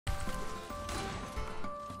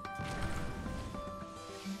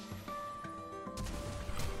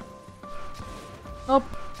Up.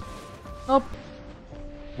 Up.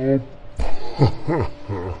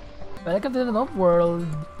 Welcome to the Nope World.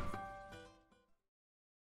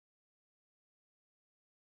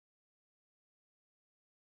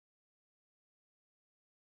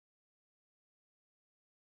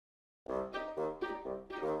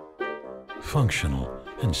 Functional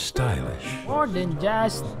and stylish. More than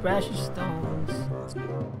just precious stones.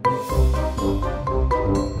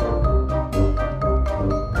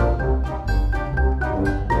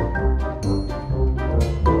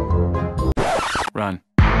 Run.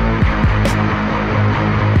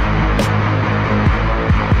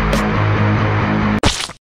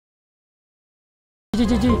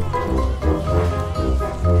 GG.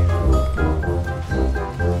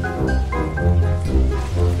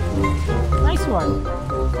 Nice one.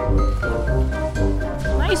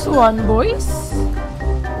 Nice one, boys.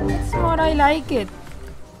 That's what I like it.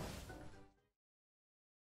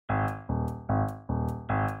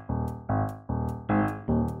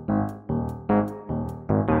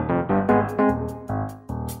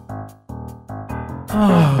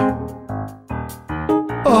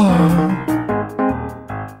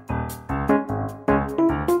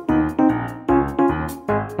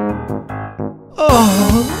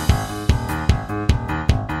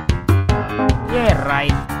 Yeah,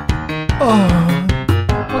 right.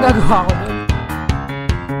 Magagawa ko dun.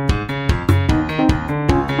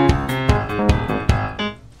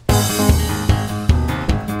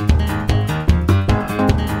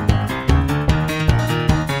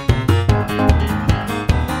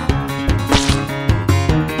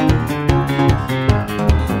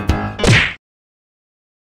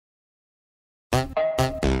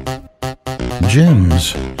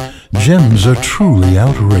 Gems are truly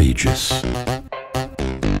outrageous.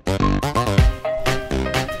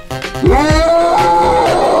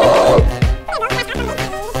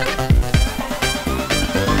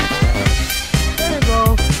 There you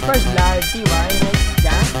go. First blood, TY. Nice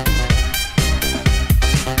jam.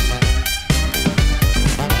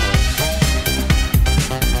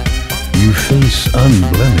 You face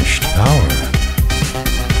unblemished power.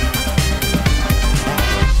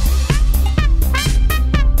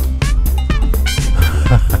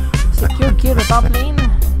 Secure kill the top lane.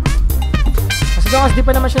 Kasi doon di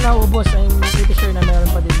pa naman siya naubos. I'm pretty sure na meron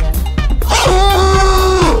pa din yan.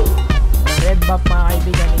 The red buff mga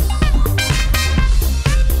kaibigan is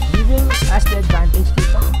giving us the advantage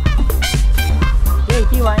dito. Okay,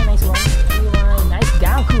 TY, nice one. TY, nice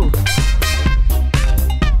ganku.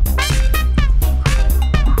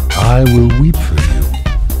 I will weep for you.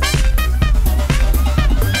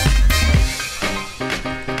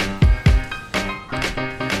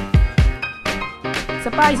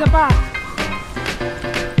 Isa pa!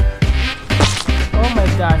 Oh my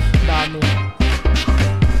gosh, dami.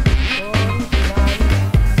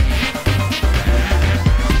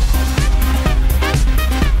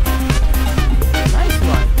 Nice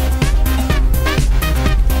one.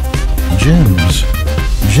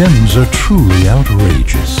 Gems are truly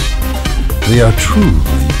outrageous. They are truly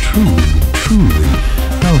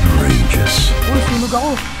outrageous. Uy, sunog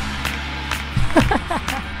ako.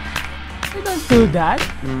 You don't do that.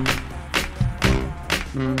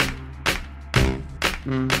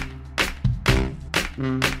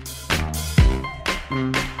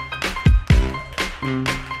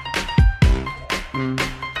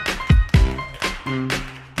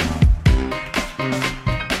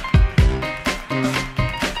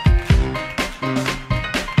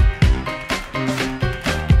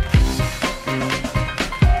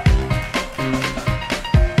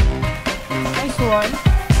 Nice one.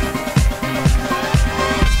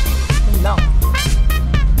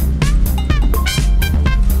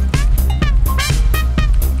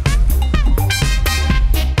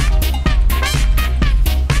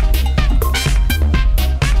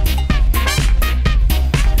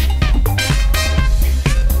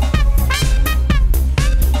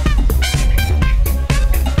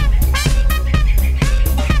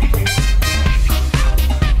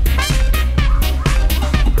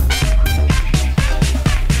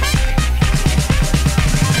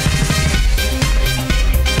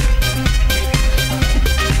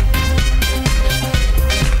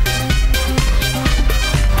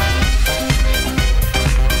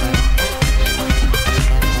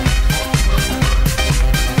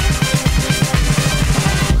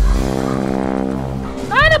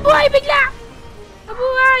 Nabuhay bigla!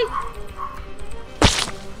 Nabuhay!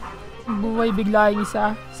 Nabuhay bigla yung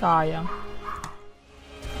isa. Sayang.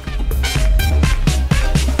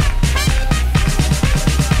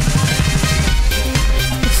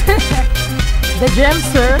 The gems,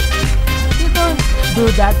 sir. You don't do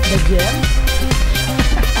that, the gems.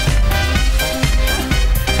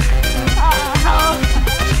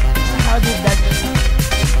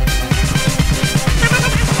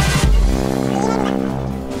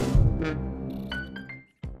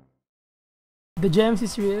 the gems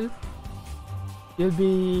is real, you'll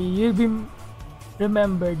be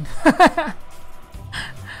remembered.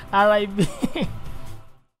 R.I.P.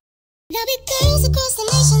 There'll be girls across the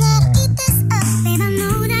nation that'll eat this up. Babe, I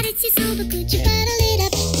know that it's your soul, but could you bottle it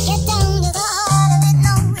up? Get down to the heart of it.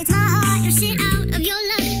 No, it's my heart. Your shit out of your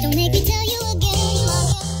love. Don't make me tell you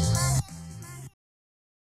again.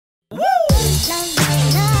 Woo! Love,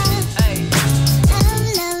 love, love. Hey. Love,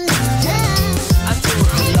 love, love, love. I do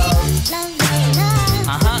it for love. Love,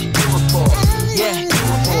 love, love. Do it for. Yeah, do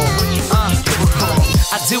it for. Do it for.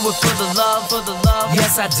 I do it for the love,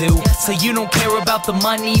 yes I do. So you don't care about the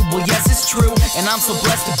money, well yes it's true. And I'm so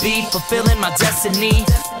blessed to be fulfilling my destiny.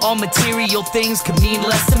 All material things could mean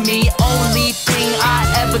less to me. Only thing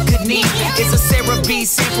I ever could need is a Sarah B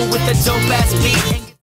sample with a dope ass beat.